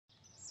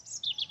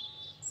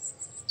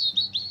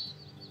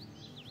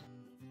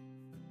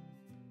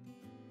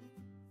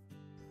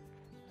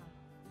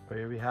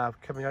Here we have,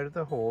 coming out of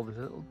the hole, there's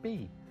a little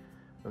bee.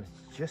 And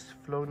it's just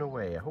flown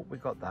away. I hope we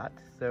got that.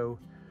 So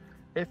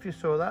if you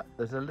saw that,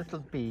 there's a little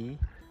bee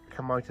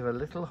come out of a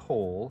little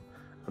hole,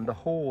 and the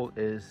hole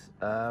is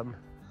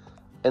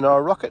in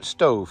our rocket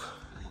stove.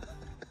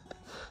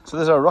 So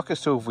there's our rocket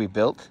stove we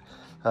built,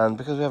 and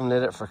because we haven't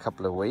lit it for a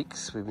couple of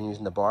weeks, we've been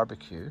using the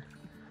barbecue.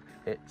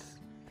 It's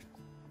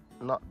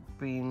not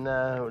been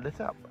lit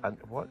up. And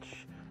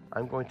watch,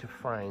 I'm going to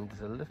find,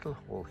 there's a little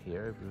hole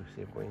here. You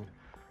see, I'm going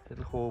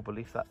little hole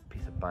beneath that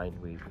piece of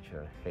bindweed, which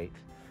I hate.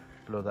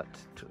 Below that,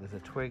 there's a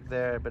twig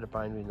there, a bit of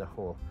bindweed in the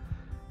hole.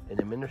 In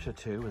a minute or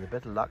two, with a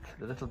bit of luck,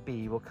 the little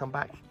bee will come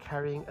back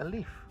carrying a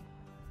leaf.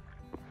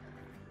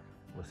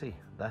 We'll see.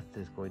 That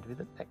is going to be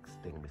the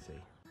next thing we see.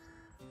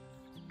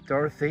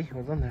 Dorothy,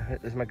 hold on,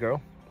 there's my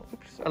girl.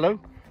 Oops, hello.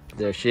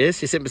 There she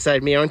is. You're sitting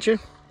beside me, aren't you?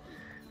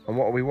 And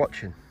what are we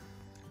watching?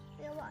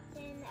 We're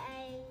watching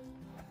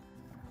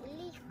a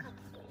leaf cutter.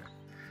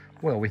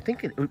 Well,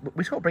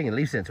 we saw her bringing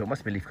leaves in, so it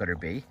must be a leaf cutter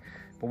bee.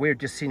 But we're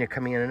just seeing her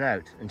coming in and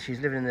out, and she's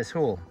living in this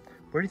hole.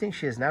 Where do you think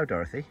she is now,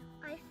 Dorothy?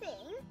 I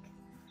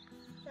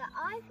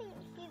think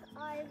she's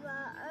over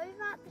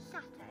at the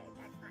chateau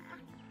back there.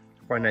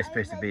 Quite a nice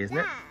place to be, isn't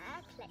it?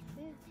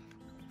 Collecting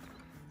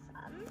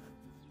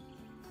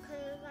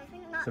I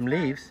think that's some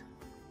leaves.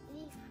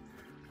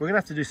 We're going to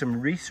have to do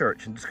some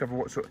research and discover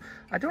what sort.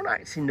 I don't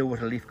actually know what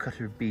a leaf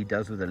cutter bee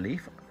does with a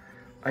leaf.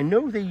 I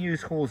know they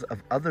use holes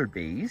of other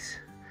bees,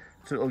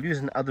 so it'll use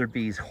an other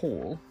bee's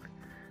hole.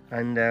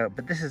 And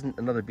but this isn't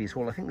another bee's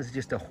hole. I think this is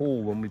just a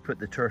hole when we put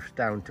the turf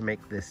down to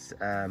make this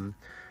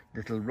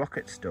little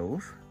rocket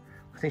stove.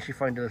 I think she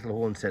found a little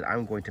hole and said,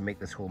 I'm going to make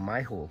this hole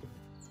my hole.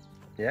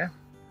 Yeah?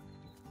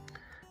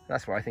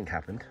 That's what I think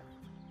happened.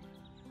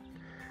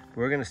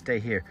 We're going to stay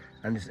here,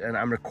 and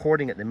I'm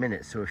recording at the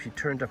minute, so if she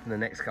turns up in the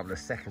next couple of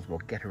seconds, we'll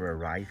get her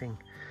arriving.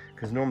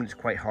 Because normally it's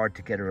quite hard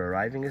to get her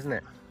arriving, isn't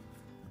it?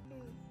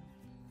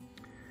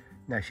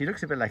 Now, she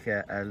looks a bit like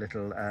a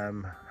little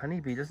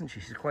honeybee, doesn't she?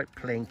 She's quite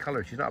plain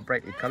coloured. She's not a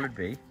brightly coloured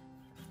bee.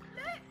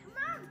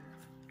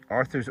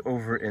 Arthur's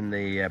over in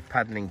the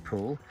paddling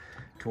pool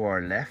to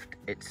our left.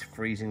 It's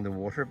freezing the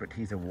water, but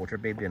he's a water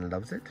baby and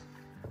loves it.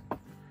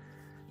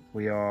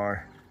 We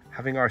are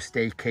having our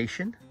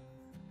staycation.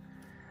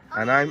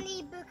 And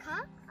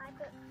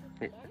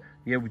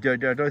yeah,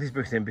 Dorothy's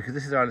booked in because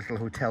this is our little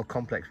hotel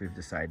complex we've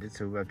decided.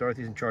 So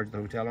Dorothy's in charge of the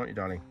hotel, aren't you,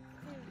 darling?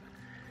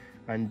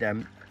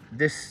 And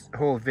this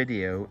whole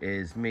video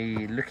is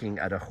me looking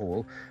at a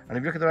hole. And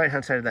if you look at the right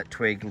hand side of that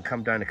twig and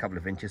come down a couple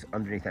of inches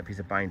underneath that piece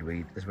of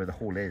bindweed, is where the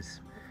hole is.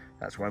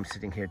 That's why I'm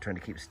sitting here trying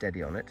to keep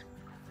steady on it.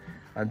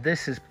 And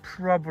this is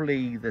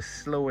probably the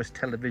slowest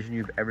television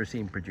you've ever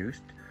seen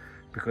produced,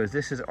 because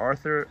this is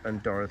Arthur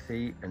and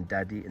Dorothy and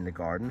Daddy in the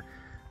garden.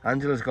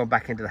 Angela's gone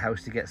back into the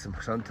house to get some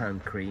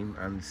suntan cream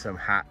and some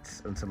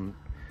hats and some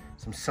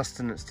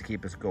sustenance to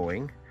keep us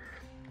going.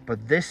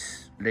 But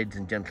this, ladies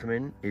and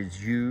gentlemen,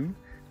 is you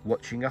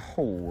watching a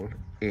hole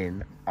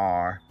in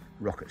our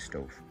rocket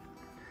stove.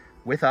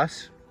 With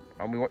us,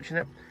 aren't we watching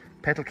it?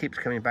 Petal keeps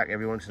coming back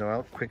every once in a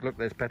while. Quick look,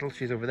 there's Petal,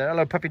 she's over there.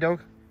 Hello, puppy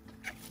dog.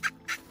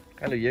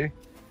 Hello, you.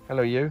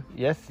 Hello, you.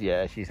 Yes,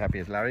 yeah, she's happy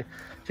as Larry.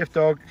 Shift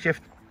dog,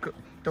 shift.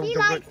 She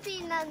likes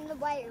being in the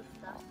way of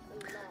stuff.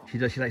 She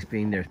does, she likes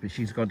being there, but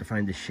she's gone to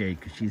find the shade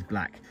because she's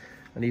black.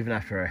 And even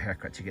after her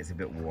haircut, she gets a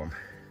bit warm.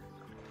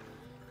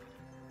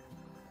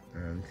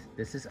 And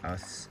this is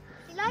us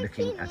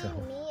looking at a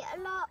hole. Me a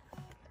lot.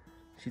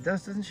 She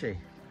does, doesn't she?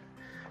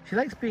 She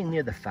likes being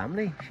near the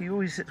family. She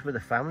always sits with the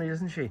family,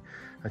 doesn't she?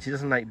 And she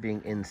doesn't like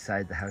being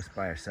inside the house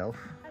by herself.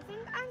 I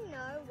think I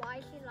know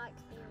why she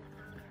likes being with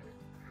family.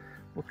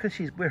 Well,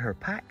 because we're her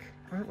pack,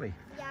 aren't we?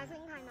 Yeah, I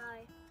think I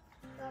know.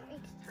 You want me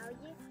to tell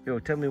you? Yo,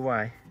 tell me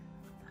why.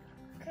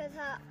 Because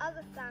her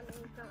other family's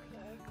not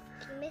here.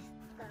 She missed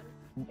them.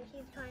 So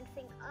she's trying to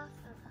think us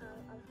as her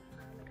other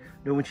family.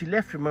 No, when she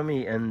left her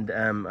mummy and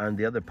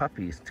the other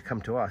puppies to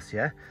come to us,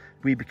 yeah,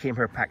 we became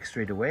her pack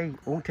straight away.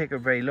 It won't take her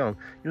very long.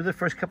 You know, the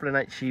first couple of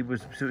nights she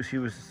was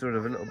sort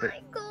of a little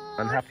bit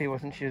unhappy,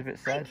 wasn't she? She was a bit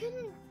sad. I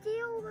couldn't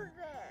deal with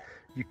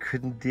it. You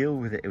couldn't deal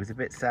with it. It was a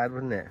bit sad,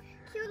 wasn't it?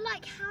 She was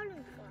like howling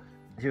for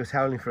us. She was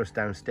howling for us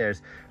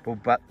downstairs.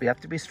 But we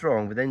have to be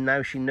strong. But then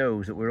now she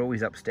knows that we're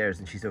always upstairs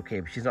and she's okay.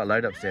 But she's not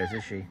allowed upstairs,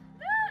 is she?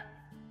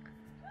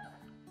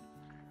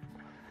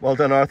 Well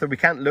done, Arthur. We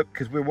can't look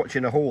because we're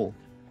watching a hole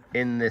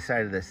in the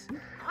side of this.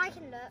 I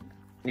can look.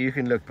 You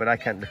can look, but I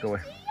can't look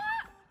away.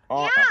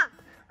 Oh, Yeah.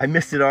 I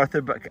missed it,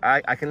 Arthur, but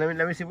I can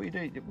let me see what you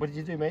do. What did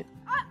you do, mate?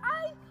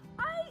 I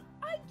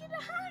did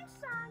a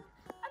handstand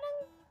and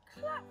then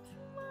clapped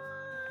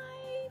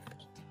my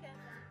feet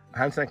together.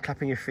 Handstand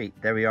clapping your feet.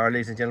 There we are,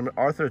 ladies and gentlemen.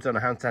 Arthur has done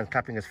a handstand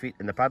clapping his feet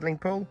in the paddling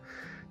pool.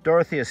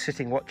 Dorothy is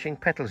sitting watching.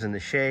 Petal's in the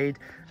shade,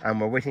 and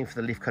we're waiting for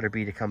the leaf cutter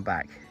bee to come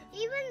back.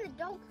 Even the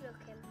dog's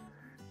looking.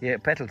 Yeah,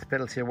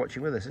 Petal's here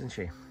watching with us, isn't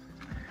she?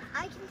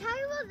 I can tell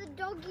you what the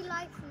doggy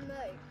likes the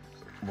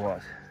most.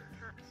 What?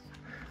 Cats.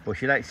 Well,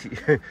 she likes...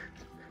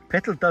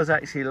 Petal does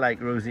actually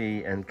like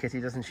Rosie and Kitty,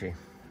 doesn't she?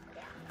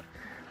 Yeah.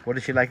 What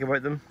does she like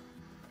about them?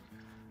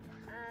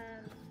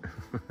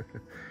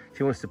 She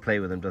She wants to play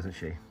with them, doesn't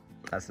she?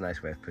 That's a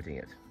nice way of putting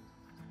it.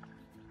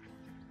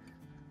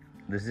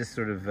 There's this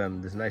sort of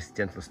there's a nice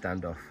gentle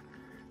standoff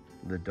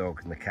with the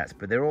dogs and the cats,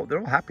 but they're all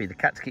happy. The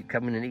cats keep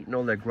coming and eating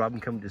all their grub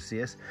and coming to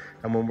see us.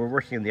 And when we're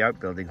working in the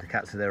outbuilding, the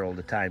cats are there all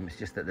the time. It's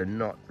just that they're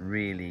not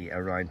really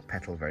around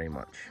Petal very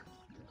much.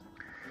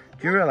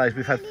 Do you realise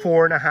we've had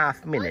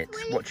 4.5 minutes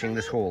really watching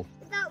this hole?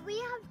 That we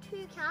have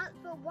 2 cats,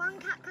 but one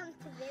cat comes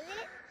to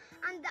visit,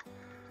 and that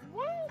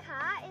one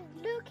cat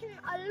is looking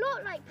a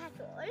lot like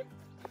Petal.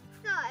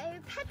 So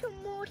Petal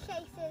more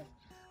chases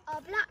our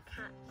black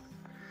cats.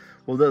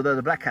 Well,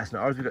 the black cat's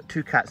not ours. We've got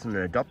 2 cats and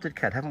an adopted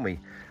cat, haven't we?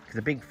 Because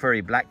the big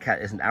furry black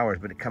cat isn't ours,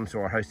 but it comes to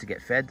our house to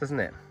get fed, doesn't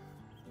it?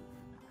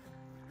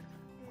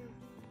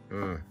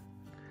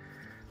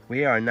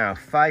 We are now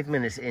 5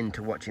 minutes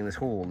into watching this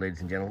hole,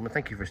 ladies and gentlemen.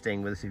 Thank you for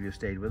staying with us if you've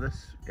stayed with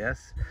us.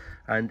 Yes.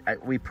 And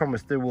we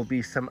promise there will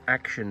be some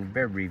action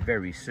very,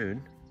 very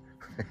soon.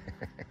 I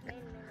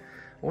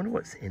wonder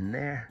what's in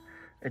there.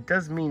 It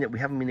does mean that we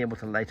haven't been able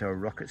to light our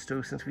rocket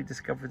stove since we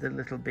discovered the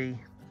little bee.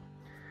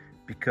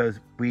 Because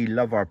we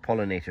love our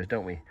pollinators,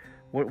 don't we?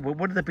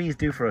 What do the bees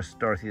do for us,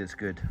 Dorothy, that's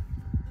good?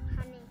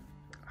 Honey.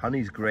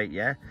 Honey's great,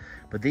 yeah?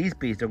 But these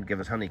bees don't give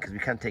us honey because we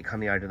can't take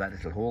honey out of that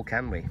little hole,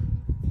 can we?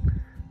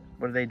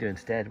 What do they do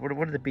instead? What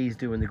do the bees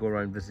do when they go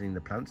around visiting the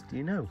plants? Do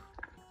you know?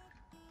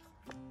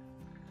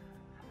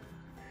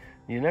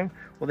 You know?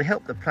 Well, they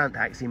help the plant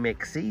actually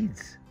make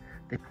seeds.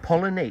 They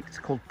pollinate. It's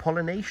called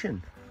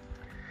pollination.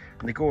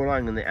 And they go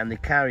around and they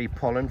carry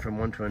pollen from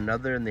one to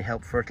another, and they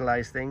help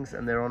fertilize things,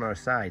 and they're on our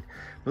side.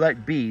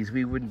 Without bees,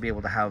 we wouldn't be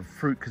able to have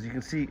fruit, because you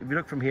can see, if you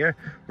look from here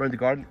around the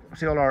garden,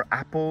 see all our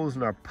apples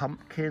and our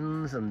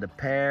pumpkins and the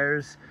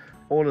pears.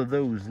 All of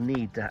those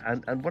need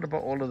to, and what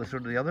about all of the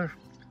sort of the other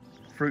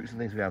fruits and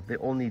things we have? They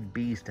all need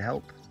bees to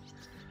help.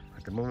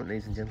 At the moment,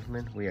 ladies and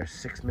gentlemen, we are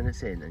 6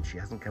 minutes in and she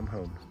hasn't come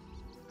home.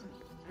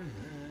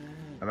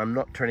 And I'm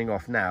not turning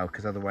off now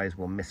because otherwise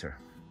we'll miss her.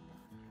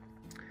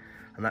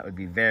 And that would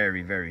be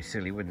very, very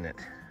silly, wouldn't it?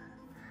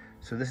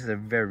 So this is a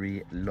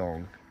very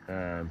long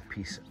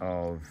piece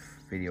of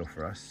video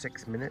for us,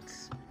 6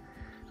 minutes.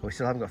 We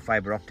still haven't got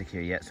fibre optic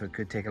here yet, so it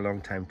could take a long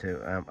time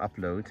to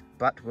upload,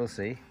 but we'll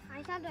see.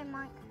 My shadow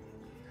might.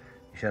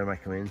 Your shadow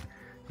might come in.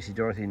 You see,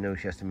 Dorothy knows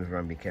she has to move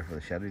around, be careful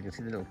of the shadow. You can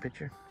see the little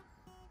picture.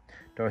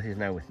 Dorothy is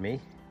now with me.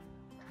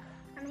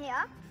 I'm here.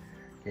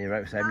 Yeah,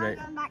 right beside me. I'm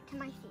going back to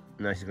my seat.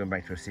 Now she's going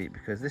back to her seat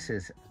because this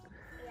is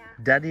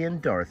Daddy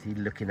and Dorothy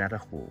looking at a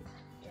hole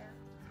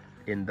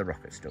in the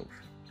rocket stove.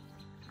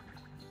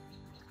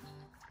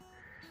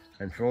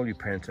 And for all you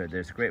parents out there,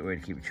 it's a great way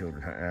to keep your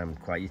children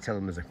quiet. You tell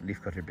them there's a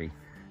leafcutter bee.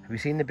 Have you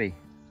seen the bee?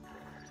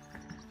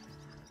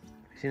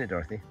 Have you seen it,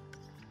 Dorothy?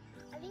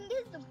 I think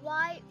it's the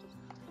white,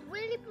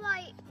 really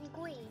bright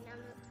green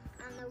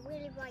and a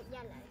really bright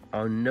yellow.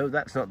 Oh no,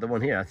 that's not the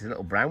one here. That's a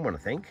little brown one, I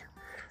think.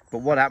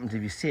 But what happens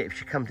if you see it? If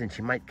she comes in,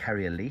 she might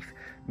carry a leaf.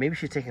 Maybe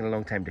she's taking a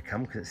long time to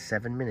come because it's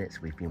 7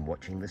 minutes we've been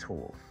watching this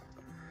hole.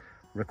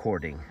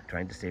 Recording,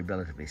 trying to stay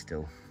relatively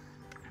still.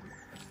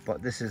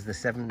 But this is the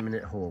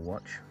 7-minute hole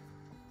watch.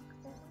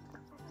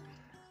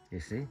 You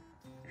see?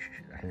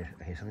 I can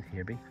hear something. Can you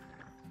hear bee?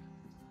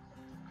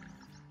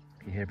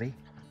 Can you hear bee?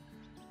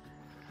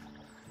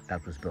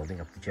 That was building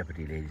up the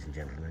jeopardy, ladies and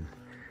gentlemen.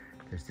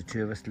 There's the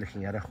 2 of us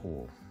looking at a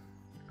hole.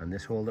 And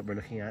this hole that we're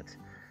looking at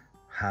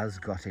has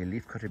got a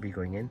leafcutter bee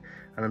going in.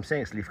 And I'm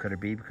saying it's leafcutter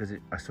bee because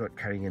I saw it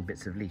carrying in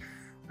bits of leaf.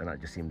 And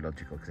that just seemed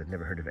logical because I've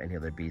never heard of any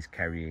other bees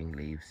carrying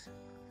leaves.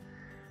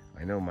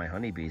 I know my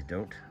honeybees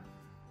don't.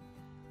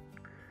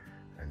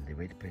 And they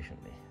wait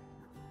patiently.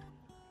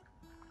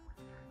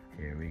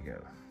 Here we go.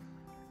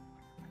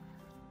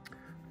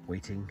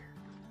 Waiting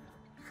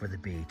for the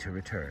bee to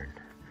return.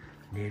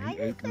 Nearly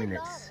 8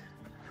 minutes.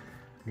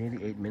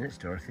 Nearly 8 minutes,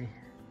 Dorothy.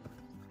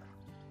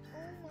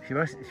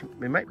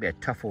 It might be a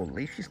tough old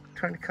leaf she's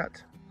trying to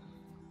cut.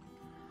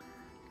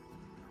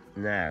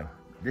 Now,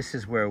 this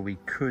is where we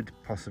could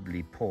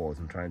possibly pause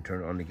and try and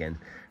turn it on again,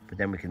 but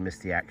then we can miss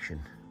the action.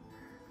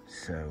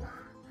 So,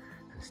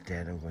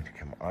 instead I'm going to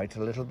come out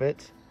a little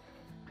bit,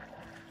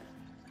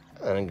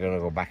 and I'm going to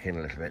go back in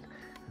a little bit.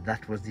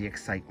 That was the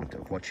excitement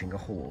of watching a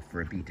hole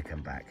for a bee to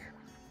come back.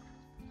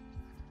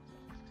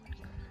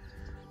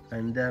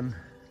 And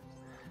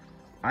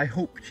I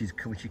hope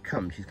when she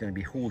comes, she's going to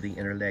be holding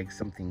in her legs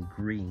something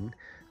green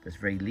that's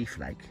very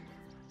leaf-like.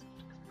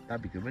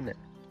 That'd be good, wouldn't it?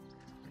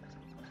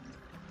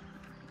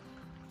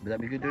 Would that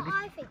be good, Dorothy?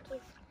 What I think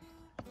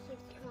she's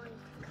trying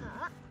to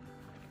cut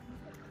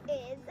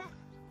is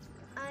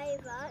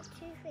either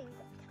 2 things.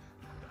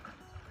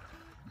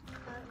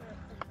 Oh,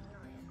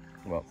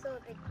 no, What? so a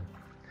big one.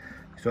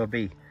 So a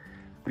bee.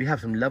 We have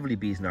some lovely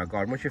bees in our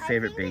garden. What's your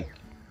favourite bee? Okay,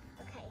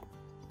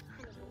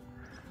 honeybees.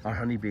 Our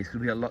honeybees,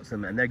 because we got lots of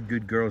them, and they're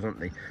good girls, aren't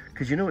they?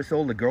 Because you know it's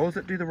all the girls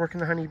that do the work in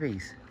the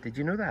honeybees. Did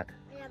you know that?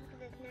 Yeah, because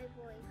there's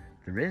no boys.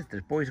 There is.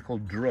 There's boys are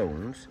called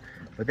drones,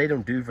 but they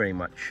don't do very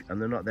much,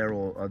 and they're not there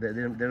all. They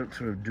don't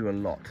sort of do a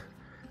lot,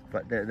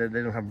 but they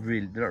don't have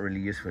really. They're not really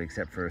useful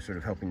except for sort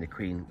of helping the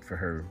queen for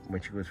her when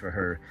she goes for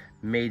her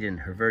maiden,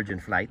 her virgin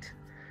flight,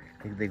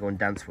 They go and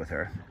dance with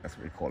her. That's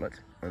what we call it.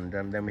 And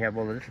then we have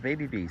all the little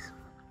baby bees,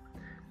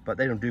 but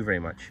they don't do very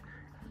much.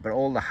 But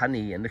all the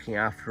honey and looking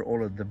after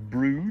all of the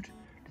brood.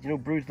 Did you know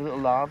brood's the little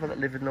larvae that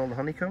live in all the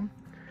honeycomb?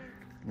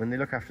 When they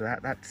look after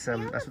that, that's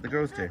what the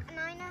girls do. And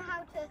I know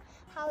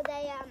how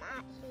they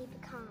actually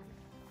become.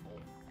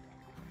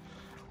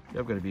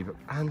 They've got to be,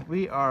 and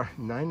we are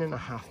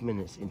 9.5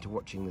 minutes into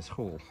watching this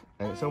hole,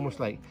 and it's almost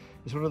like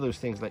it's one of those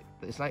things like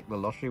it's like the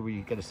lottery where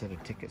you get a set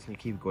of tickets and you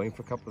keep going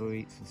for a couple of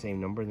weeks, the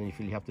same number, and then you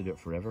feel you have to do it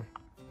forever.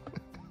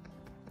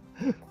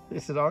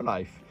 This is our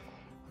life.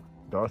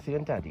 Dorothy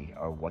and Daddy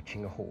are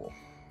watching a hole.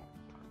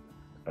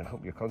 I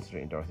hope you're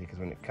concentrating, Dorothy, because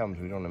when it comes,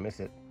 we don't want to miss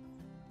it.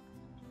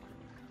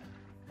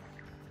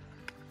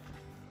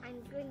 I'm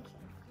drinking.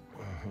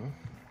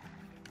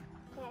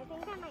 Yeah, I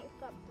think I might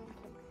stop drinking.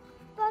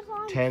 But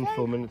I'm 10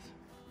 full minutes.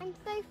 I'm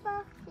so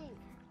thirsty.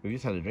 We've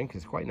just had a drink.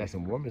 It's quite nice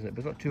and warm, isn't it? But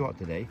it's not too hot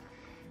today.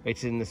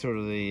 It's in the sort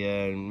of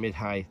the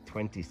mid-high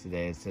 20s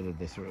today instead of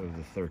the sort of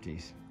the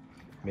 30s.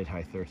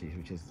 Mid-high 30s,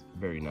 which is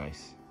very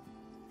nice.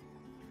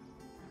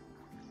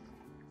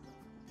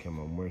 Come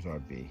on, where's our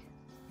bee?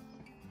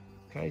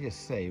 Can I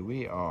just say,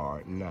 we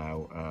are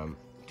now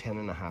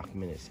 10.5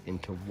 minutes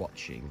into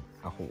watching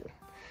a hole.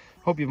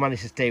 Hope you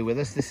managed to stay with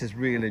us. This is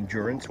real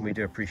endurance and we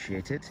do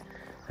appreciate it.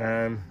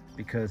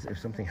 Because if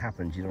something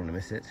happens, you don't want to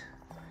miss it.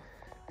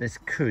 This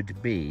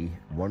could be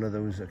one of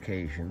those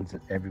occasions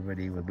that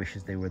everybody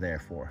wishes they were there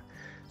for.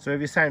 So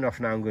if you sign off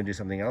now, I'm going to do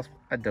something else.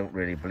 I don't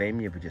really blame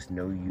you, but just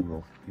know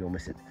you'll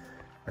miss it.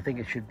 I think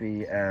it should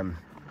be an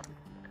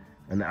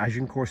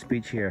Agincourt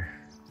speech here.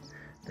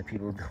 The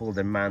people hold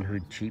their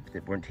manhood cheap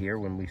that weren't here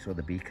when we saw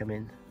the bee come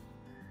in.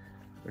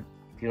 Do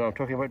you know what I'm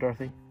talking about,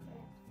 Dorothy?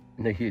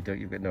 No, you don't.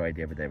 You've got no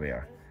idea, but there we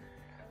are.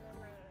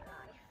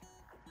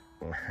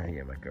 Oh,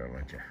 yeah, my girl,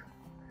 aren't you?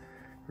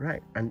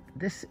 Right, and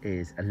this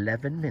is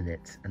 11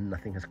 minutes and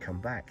nothing has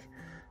come back.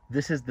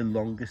 This is the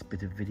longest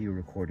bit of video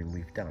recording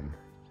we've done.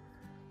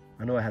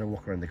 I know I had a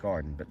walk around the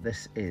garden, but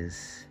this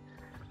is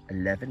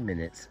 11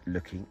 minutes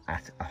looking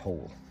at a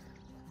hole.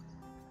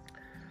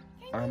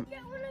 Can you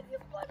get one of your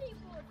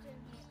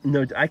bodyboards in?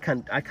 No, I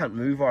can't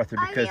move, Arthur,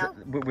 because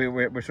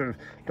we're sort of...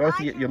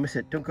 Dorothy, you'll miss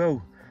it. Don't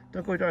go.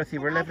 Don't go, Dorothy.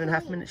 We're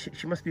 11.5 minutes.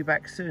 She must be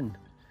back soon.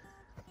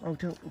 Oh,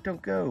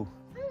 don't go.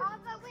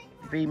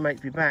 Bee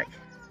might be back.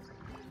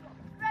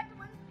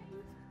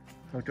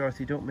 Oh,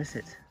 Dorothy, don't miss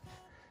it.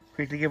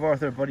 Quickly give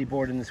Arthur a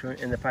bodyboard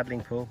in the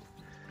paddling pool.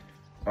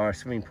 Our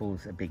swimming pool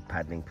is a big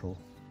paddling pool,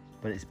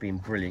 but it's been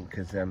brilliant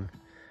because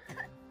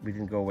we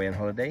didn't go away on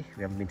holiday.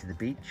 We haven't been to the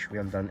beach. We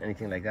haven't done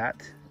anything like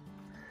that.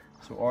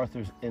 So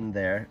Arthur's in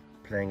there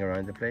playing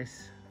around the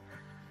place.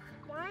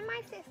 Why am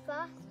I so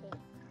thirsty?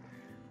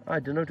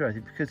 I don't know, Dorothy,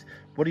 because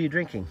what are you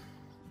drinking?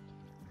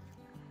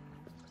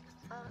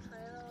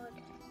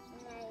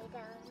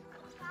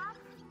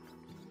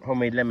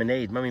 Homemade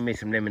lemonade. Mummy made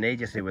some lemonade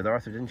yesterday with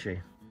Arthur, didn't she?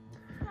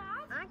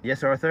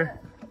 Yes, Arthur?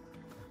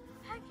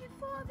 Have you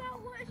thought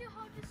about what is the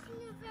hardest thing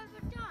you've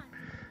ever done?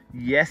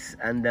 Yes,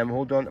 and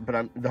hold on,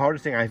 but the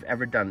hardest thing I've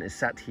ever done is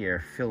sat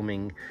here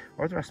filming.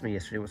 Arthur asked me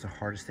yesterday what's the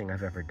hardest thing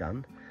I've ever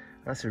done.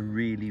 That's a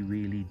really,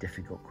 really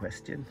difficult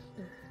question.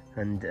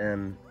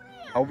 And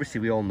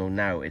obviously we all know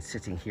now it's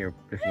sitting here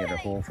looking at a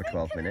hole for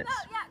 12 minutes.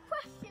 That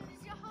question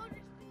is your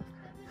hardest thing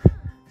you've ever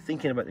done.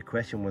 Thinking about the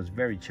question was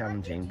very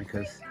challenging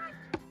because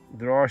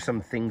there are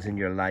some things in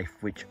your life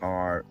which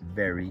are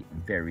very,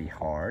 very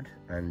hard,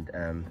 and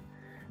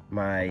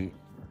my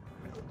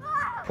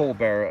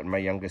pallbearer at my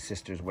youngest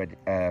sister's wedding,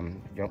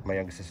 my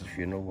youngest sister's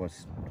funeral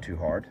was too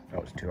hard.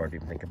 That was too hard to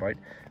even think about,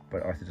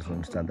 but Arthur doesn't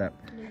understand that.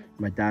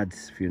 My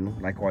dad's funeral,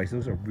 likewise,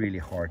 those are really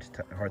hard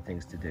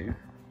things to do.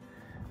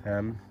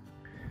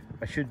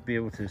 I should be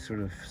able to sort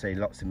of say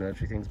lots of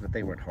military things, but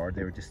they weren't hard.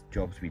 They were just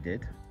jobs we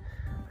did,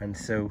 and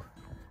so.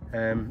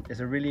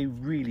 It's a really,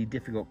 really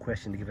difficult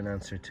question to give an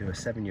answer to a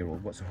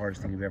 7-year-old. What's the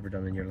hardest thing you've ever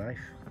done in your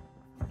life?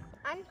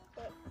 I'm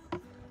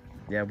 6.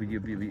 Yeah,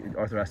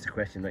 Arthur asked the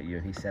question, not you,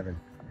 and he's 7.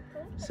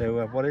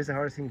 So what is the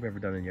hardest thing you've ever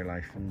done in your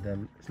life?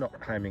 And it's not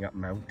climbing up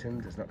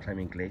mountains, it's not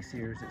climbing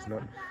glaciers, it's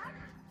not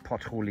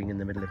potholing in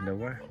the middle of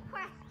nowhere.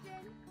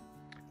 Question.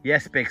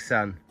 Yes, big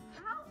son.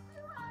 How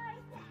do I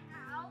get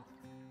out?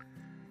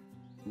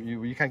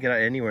 You can't get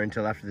out anywhere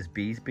until after this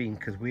bee's been,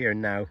 because we are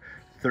now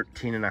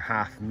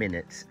 13.5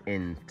 minutes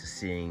into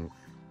seeing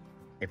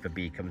if a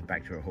bee comes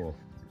back to her hole.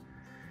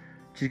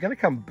 She's going to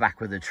come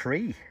back with a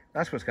tree.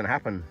 That's what's going to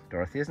happen,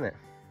 Dorothy, isn't it?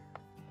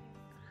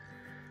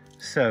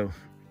 So,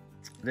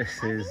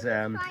 this is...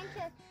 I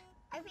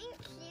think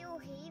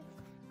he's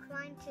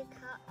trying to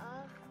cut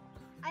off.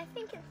 I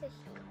think it's a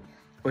she.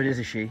 Oh, it is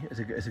a she.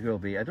 It's a girl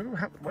bee. I don't know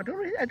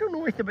I don't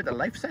know anything about the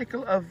life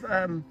cycle of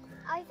I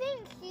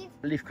think he's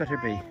leafcutter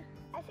bee.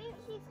 I think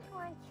he's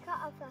trying to cut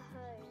off a hose.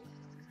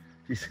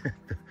 There's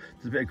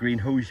a bit of green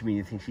hose, you mean?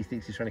 You think she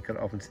thinks she's trying to cut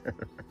it off? And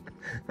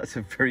that's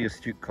a very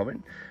astute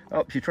comment.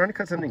 Oh, she's trying to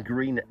cut something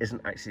green that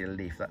isn't actually a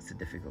leaf. That's the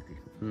difficulty.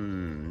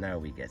 Now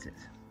we get it.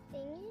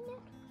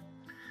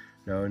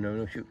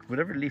 No.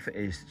 Whatever leaf it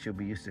is, she'll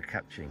be used to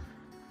catching.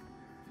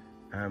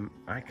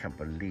 I can't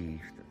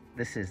believe that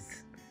this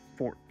is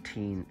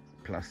 14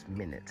 plus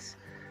minutes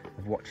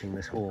of watching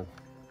this hole.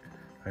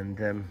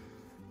 And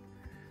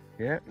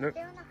yeah, look.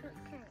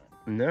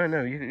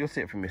 No, you'll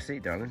see it from your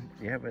seat, darling.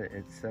 Yeah, but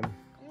it's I'm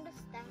just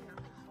staring at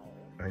the hole.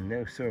 I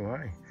know, so am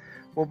I.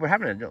 Well, we're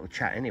having a little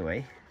chat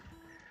anyway,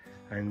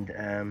 and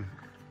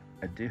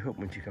I do hope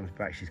when she comes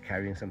back she's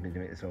carrying something to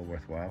make this all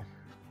worthwhile.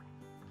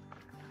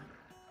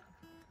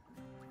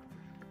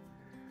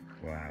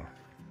 Wow.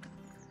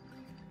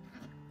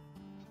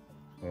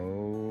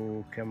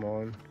 Oh, come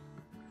on.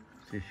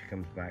 See if she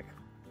comes back.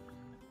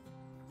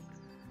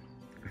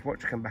 We've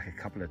watched her come back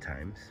a couple of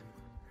times.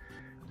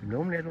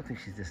 Normally I don't think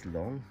she's this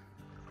long.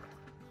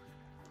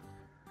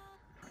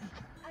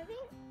 I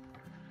think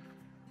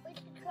we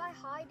should try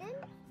hiding.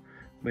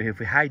 But if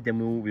we hide them,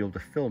 we won't be able to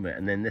film it,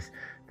 and then this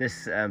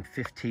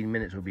 15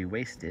 minutes will be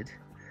wasted.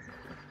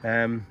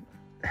 A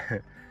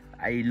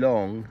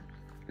long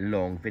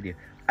video.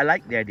 I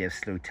like the idea of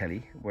slow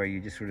telly, where you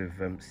just sort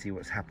of see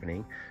what's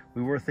happening.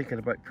 We were thinking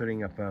about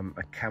putting up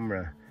a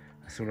camera,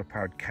 a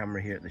solar-powered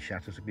camera here at the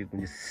chateau, so people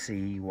can just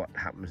see what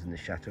happens in the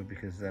chateau,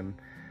 because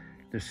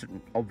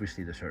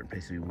obviously there's certain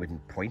places we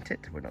wouldn't point it.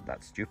 We're not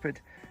that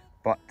stupid,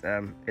 but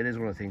it is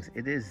one of the things.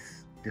 It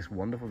is just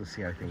wonderful to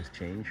see how things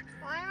change.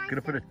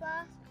 Gonna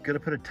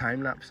put a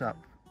time lapse up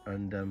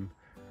and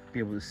be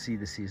able to see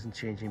the season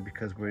changing,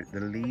 because the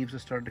leaves are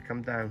starting to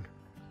come down.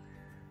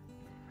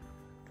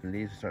 The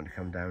leaves are starting to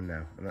come down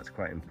now, and that's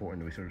quite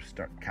important that we sort of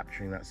start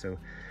capturing that. So we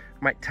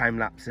might time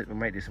lapse it, we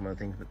might do some other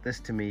things, but this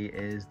to me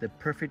is the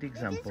perfect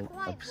example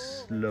of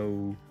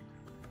slow.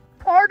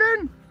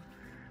 Pardon?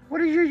 What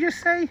did you just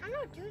say? I'm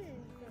not doing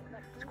anything.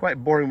 It's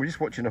quite boring. We're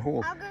just watching a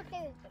hole. I'll go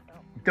play with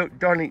the dog.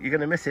 Darling, you're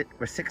gonna miss it.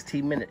 We're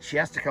 16 minutes. She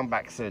has to come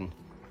back soon.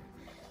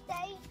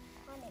 Stay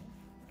honey.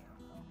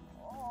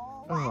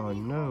 Oh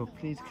no,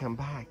 please come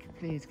back.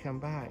 Please come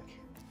back.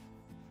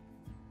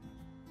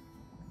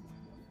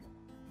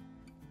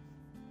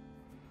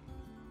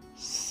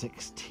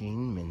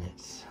 "16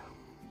 minutes.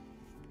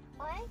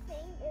 I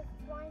think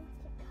it's going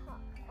to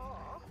cut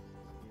off.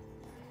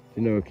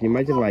 You know, can you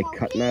imagine if I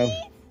cut now?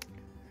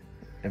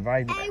 If I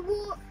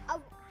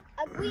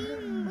A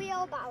green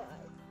wheelbarrow.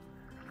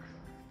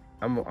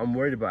 I'm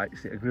worried about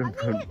actually a green. I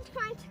think it's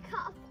trying to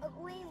cut off a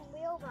green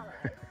wheelbarrow.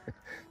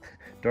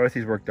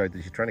 Dorothy's worked out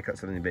that she's trying to cut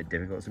something a bit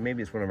difficult, so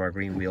maybe it's one of our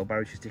green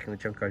wheelbarrows she's taking a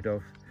chunk out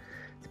of.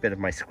 It's a bit of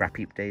my scrap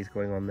heap days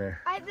going on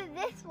there. Either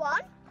this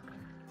one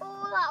or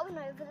that one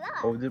over there.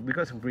 Oh, we've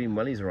got some green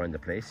wellies around the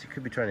place. You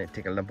could be trying to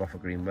take a lump off a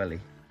green welly.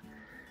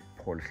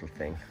 Poor little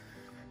thing.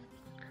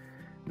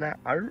 Now,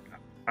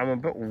 I'm a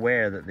bit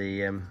aware that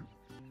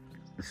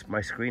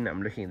my screen that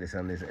I'm looking at this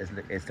on is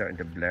starting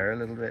to blur a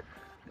little bit,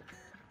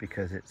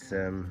 because it's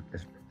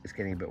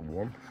getting a bit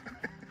warm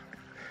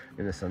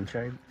in the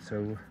sunshine.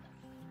 So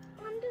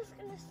I'm just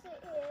gonna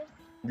sit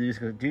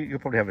here. You'll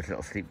probably have a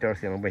little sleep,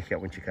 Dorothy, and I'll wake you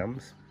up when she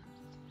comes.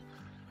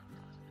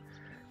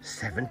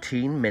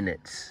 17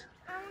 minutes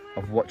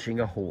of watching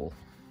a hole.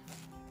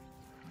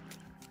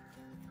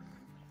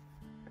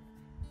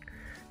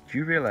 Do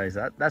you realise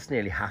that? That's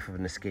nearly half of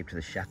an Escape to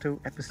the Chateau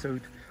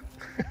episode.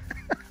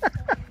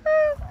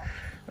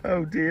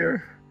 Oh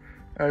dear.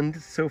 And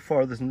so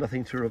far there's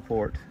nothing to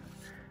report.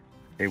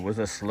 It was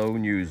a slow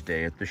news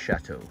day at the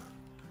chateau.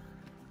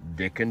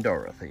 Dick and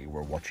Dorothy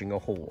were watching a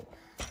hole.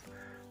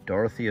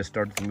 Dorothy has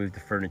started to move the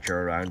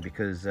furniture around,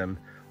 because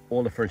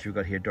all the furniture we've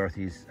got here,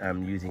 Dorothy's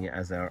using it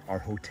as our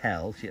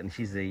hotel.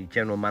 She's the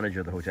general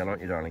manager of the hotel,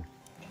 aren't you, darling?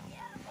 Yeah.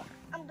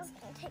 I'm just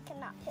going to take a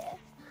nap here.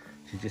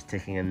 She's just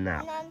taking a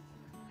nap. And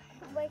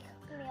then wake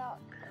me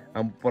up.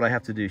 And what I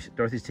have to do,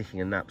 Dorothy's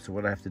taking a nap, so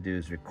what I have to do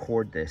is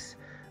record this,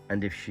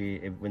 and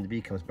when the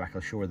bee comes back,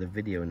 I'll show her the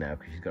video now,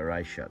 because she's got her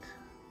eyes shut.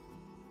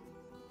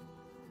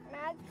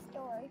 Mad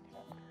story.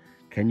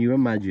 Can you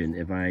imagine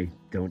if I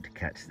don't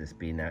catch this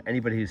bee now?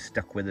 Anybody who's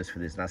stuck with us for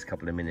this last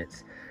couple of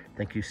minutes,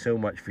 thank you so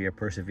much for your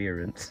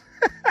perseverance.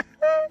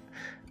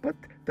 But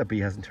the bee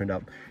hasn't turned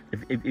up.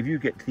 If you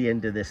get to the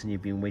end of this and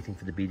you've been waiting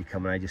for the bee to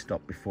come and I just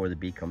stop before the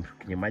bee comes,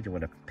 can you imagine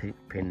what a pain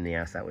in the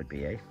ass that would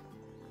be, eh?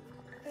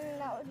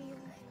 That would be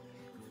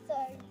so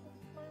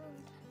fun.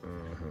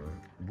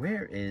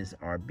 Where is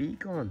our bee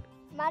gone?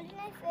 Imagine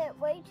if it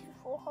waited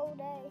for a whole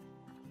day.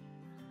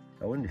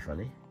 That wouldn't be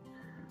funny.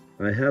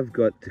 I have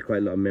got quite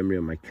a lot of memory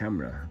on my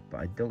camera, but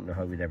I don't know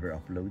how we'd ever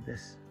upload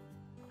this.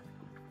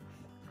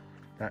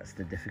 That's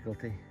the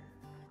difficulty.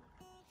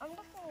 I'm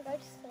just going to go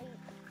to sleep.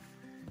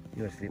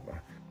 You go to sleep.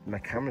 My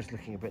camera's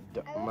looking a bit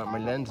my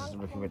lens is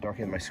looking a bit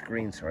darker than my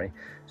screen, sorry.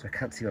 So I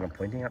can't see what I'm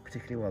pointing at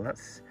particularly well.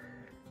 That's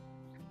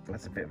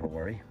a bit of a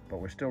worry,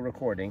 but we're still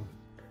recording.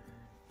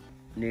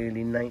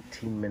 Nearly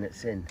 19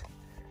 minutes in.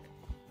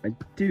 I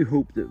do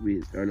hope that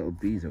our little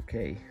bee's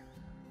okay.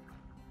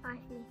 I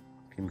see.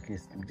 Can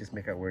you just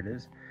make out where it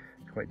is?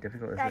 It's quite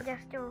difficult, isn't it?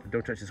 Just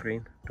Don't touch the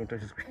screen. Don't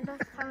touch the screen. I'm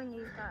just telling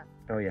you that.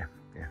 Oh yeah.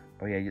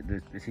 Oh yeah,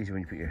 it's easy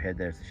when you put your head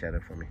there as the shadow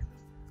for me.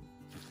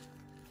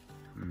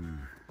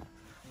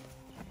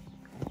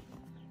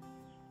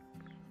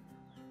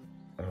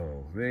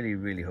 Oh, really,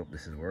 really hope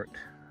this has worked.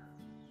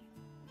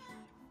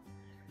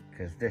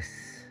 Because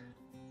this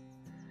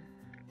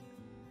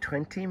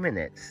 20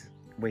 minutes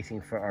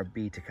waiting for our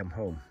bee to come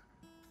home.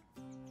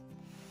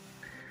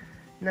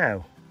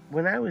 Now,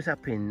 when I was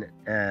up in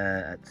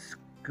at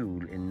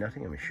school in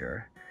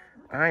Nottinghamshire,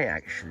 I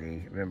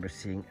actually remember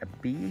seeing a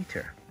bee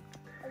eater.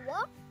 A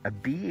what? A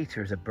bee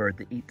eater is a bird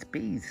that eats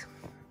bees.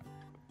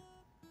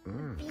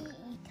 Bee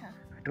eater.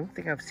 I don't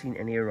think I've seen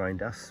any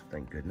around us,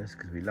 thank goodness,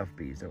 because we love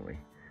bees, don't we?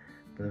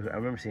 But I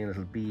remember seeing a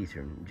little bee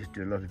eater and just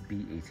do a lot of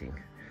bee eating.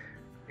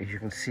 As you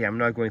can see, I'm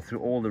now going through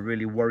all the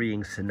really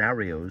worrying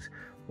scenarios.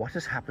 What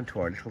has happened to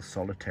our little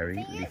solitary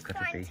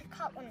leafcutter bee? To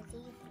cut one of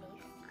these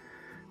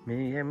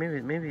leaves.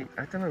 Maybe,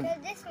 I don't know. So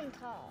this one's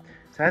hard.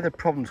 It's either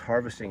problems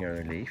harvesting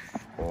our leaf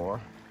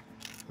or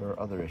there are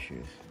other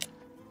issues.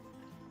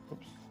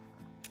 Oops.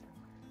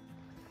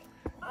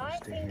 I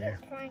think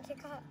it's trying to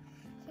cut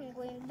some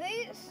green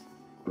boots.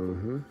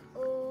 Mm-hmm.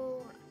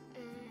 Or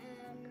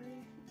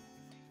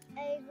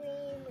a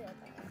green wheelbarrow.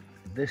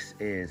 This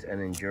is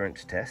an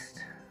endurance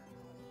test.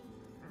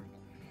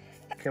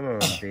 Come on,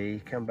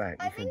 bee, come back.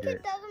 I think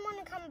it doesn't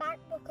want to come back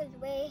because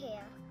we're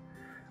here.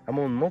 I'm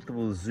on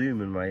multiple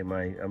zoom in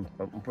I'm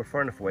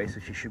far enough away so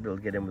she should be able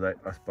to get in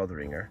without us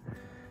bothering her.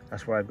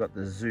 That's why I've got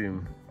the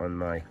zoom on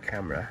my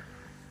camera.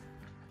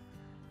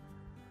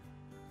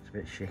 It's a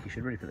bit shaky.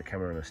 Should really put the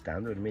camera on a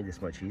stand. It would have made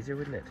this much easier,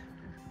 wouldn't it?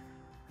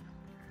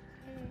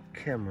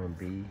 Come on,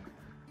 bee.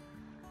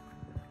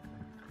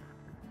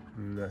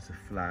 That's a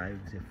fly. You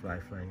can see a fly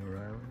flying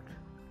around.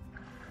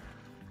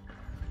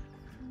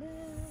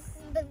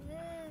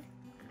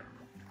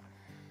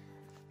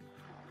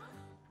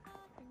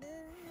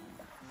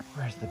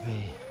 Where's the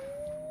bee?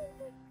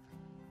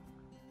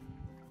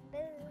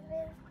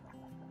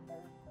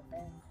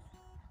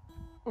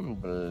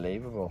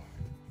 Unbelievable.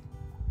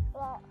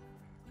 What?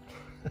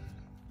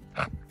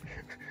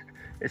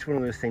 It's one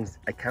of those things,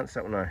 I can't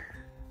stop now.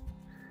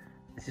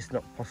 It's just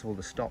not possible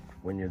to stop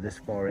when you're this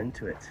far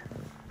into it.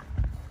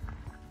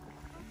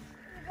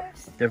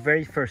 The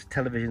very first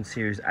television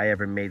series I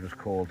ever made was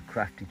called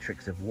Crafty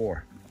Tricks of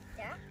War.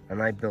 Yeah?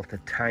 And I built a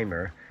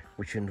timer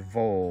which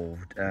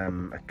involved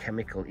a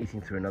chemical eating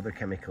through another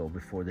chemical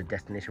before the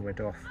detonator went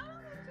off. How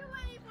long until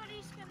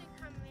anybody's going to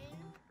come in?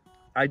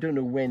 I don't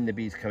know when the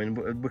bees come in.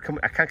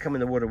 I can't come in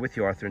the water with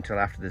you, Arthur, until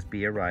after this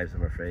bee arrives,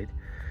 I'm afraid.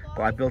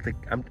 But I built a...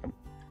 I'm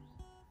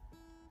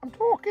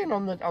talking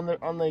on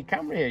the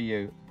camera here,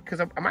 you, because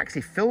I'm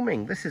actually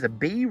filming. This is a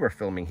bee we're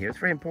filming here. It's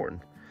very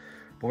important.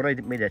 But what I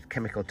made a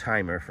chemical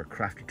timer for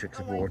Crafty Tricks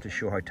of War to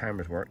show how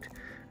timers worked.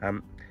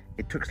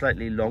 It took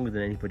slightly longer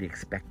than anybody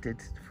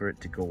expected for it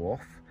to go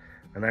off.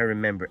 And I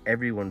remember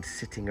everyone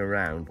sitting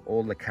around,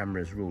 all the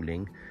cameras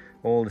rolling,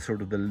 all the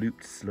sort of the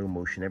looped slow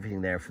motion,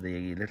 everything there for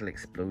the little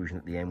explosion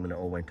at the end when it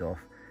all went off.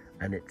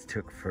 And it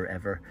took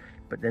forever.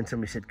 But then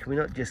somebody said, can we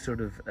not just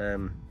sort of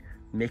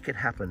make it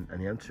happen?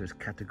 And the answer is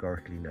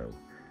categorically no.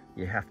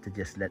 You have to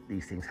just let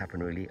these things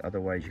happen, really.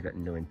 Otherwise, you've got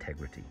no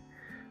integrity.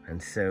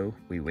 And so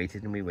we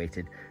waited and we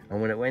waited.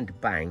 And when it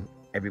went bang,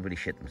 everybody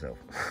shit themselves.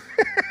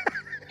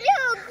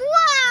 Ew,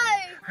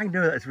 gross! I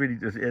know that's really,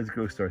 it's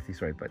gross, Dorothy,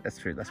 sorry, but that's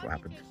true. That's what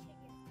happened.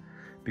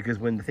 Because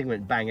when the thing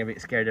went bang, it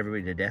scared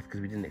everybody to death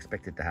because we didn't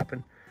expect it to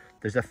happen.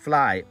 There's a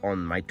fly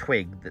on my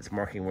twig that's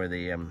marking where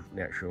the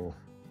actual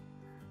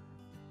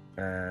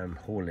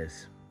hole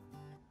is.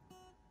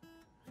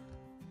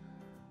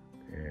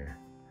 Yeah.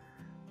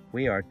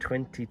 We are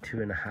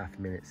 22.5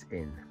 minutes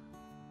in.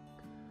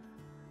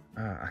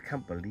 I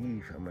can't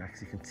believe I'm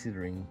actually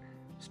considering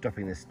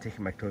stopping this,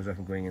 taking my clothes off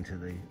and going into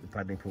the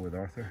paddling pool with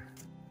Arthur.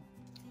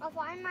 Oh,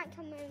 I might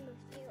come in with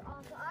you,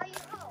 Arthur. Are you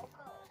hot?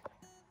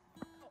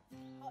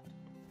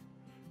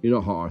 You're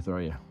not hot, Arthur,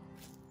 are you?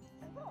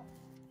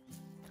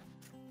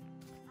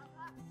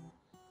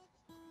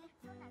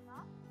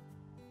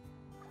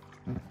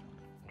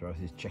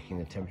 Dorothy's checking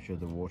the temperature of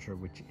the water,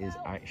 which is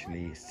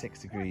actually 6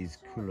 degrees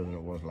cooler than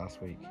it was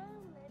last week.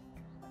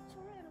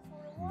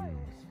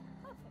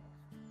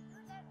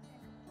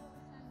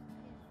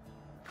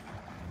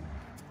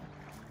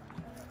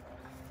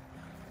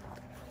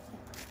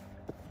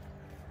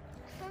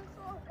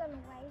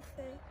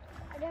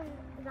 I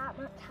don't that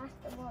much have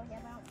to worry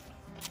about.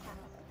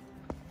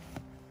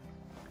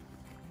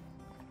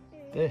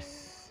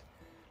 This.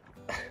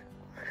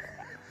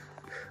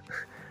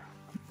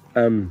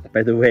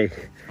 By the way,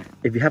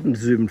 if you haven't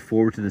zoomed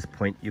forward to this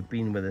point, you've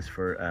been with us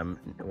for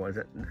what is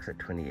it? Looks like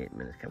 28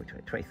 minutes. Can't be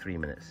 23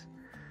 minutes.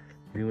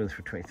 You've been with us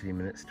for 23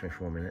 minutes,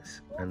 24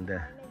 minutes, and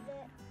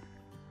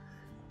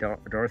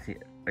Dorothy,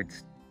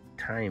 it's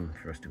time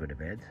for us to go to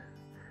bed.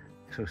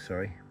 So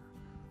sorry,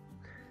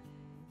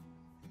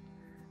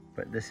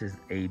 but this is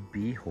a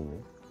bee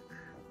hole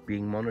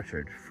being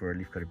monitored for a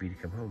leafcutter bee to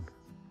come home.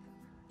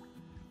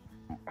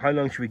 How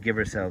long should we give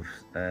ourselves?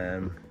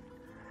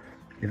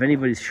 If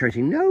anybody's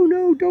shouting, no,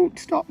 no, don't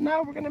stop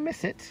now, we're going to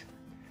miss it.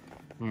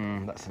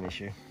 That's an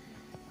issue.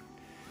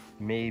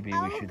 Maybe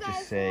we should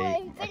just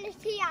say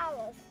infinity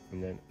hours.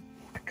 And then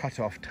a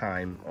cut-off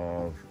time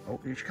of... Oh,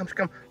 here she comes,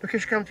 come. Look, here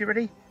she comes. You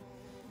ready?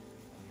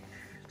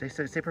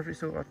 Stay perfectly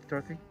still,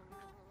 Dorothy.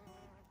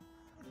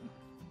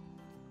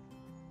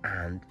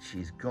 And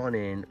she's gone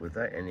in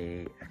without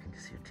any... I can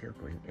just see her tail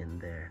going in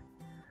there.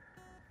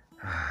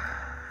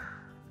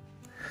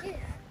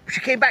 She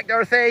came back,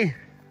 Dorothy.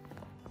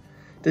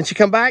 Didn't she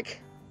come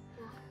back?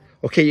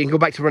 Okay, you can go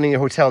back to running your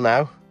hotel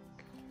now.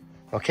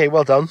 Okay,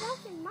 well done.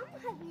 Mum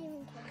hasn't even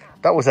come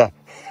back. That was a...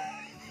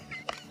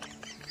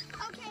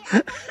 Okay,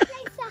 I'm going to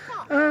play stuff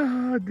up.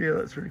 Oh dear,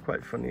 that's really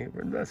quite funny.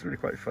 That's really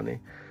quite funny.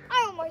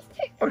 I almost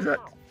picked What was it that?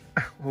 up.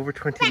 Over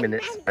 20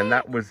 minutes, and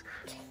that was...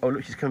 Oh,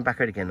 look, she's coming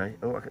back out again.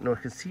 No, I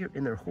can see her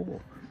in her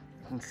hole.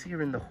 I can see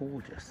her in the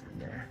hole just in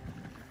there.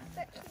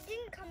 But she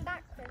didn't come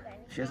back with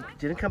anything. She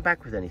didn't come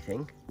back with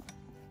anything.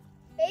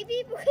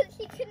 Maybe because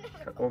she couldn't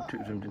have Oh,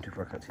 zoomed in too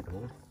far, I can't see the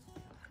hole.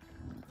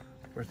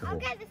 Where's the I'll hole?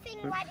 get the thing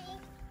ready.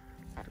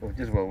 Oh,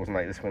 just well, it wasn't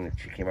like this when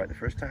she came out the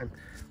first time.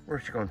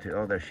 Where's she gone to?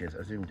 Oh, there she is.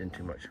 I zoomed in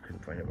too much. I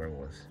couldn't find out where it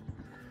was.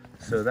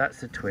 So that's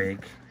the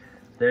twig.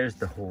 There's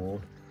the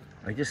hole.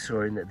 I just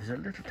saw in that there's a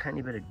little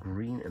tiny bit of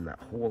green in that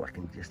hole I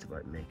can just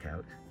about make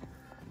out.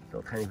 A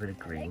little tiny bit of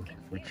green,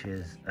 which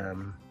is,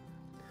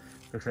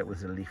 looks like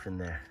there's a leaf in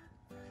there.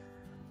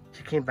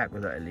 She came back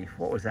without a leaf.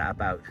 What was that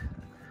about?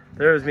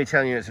 There was me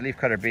telling you it's a leaf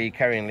cutter bee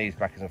carrying leaves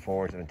backwards and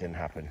forwards, and it didn't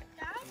happen.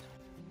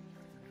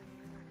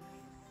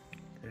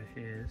 There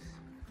she is.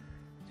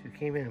 She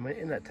came in and went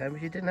in that time,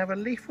 but she didn't have a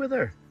leaf with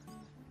her.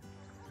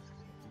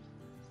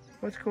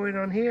 What's going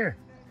on here?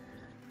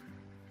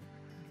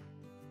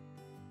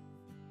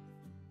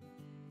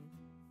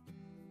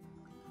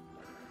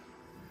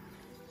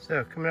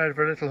 So, coming out of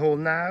her little hole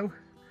now.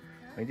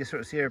 I can just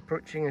sort of see her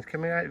approaching and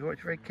coming out. If you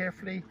watch very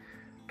carefully.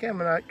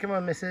 Coming out, come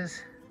on,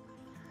 missus.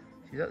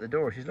 She's at the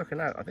door, she's looking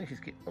out. I think she's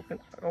looking,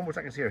 almost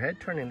I can see her head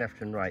turning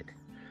left and right.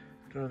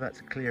 Don't know if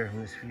that's clear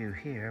from this view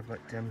here, but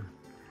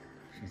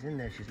she's in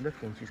there, she's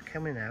looking, she's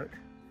coming out.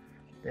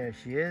 There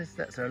she is,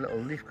 that's our little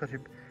leaf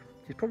cutter.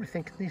 She's probably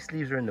thinking these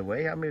leaves are in the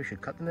way. Maybe we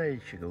should cut them. There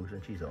she goes,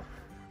 and she's off.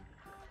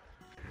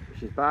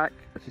 She's back,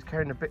 she's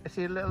carrying a bit,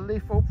 see a little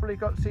leaf, hopefully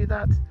got to see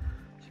that.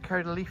 She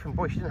carried a leaf and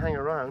boy, she didn't hang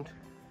around.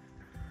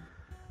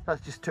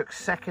 That just took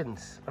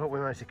seconds. I hope we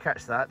managed to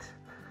catch that.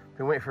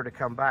 Been waiting for her to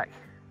come back.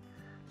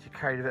 She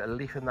carried a bit of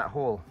leaf in that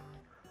hole.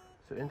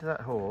 So into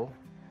that hole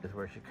is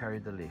where she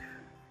carried the leaf.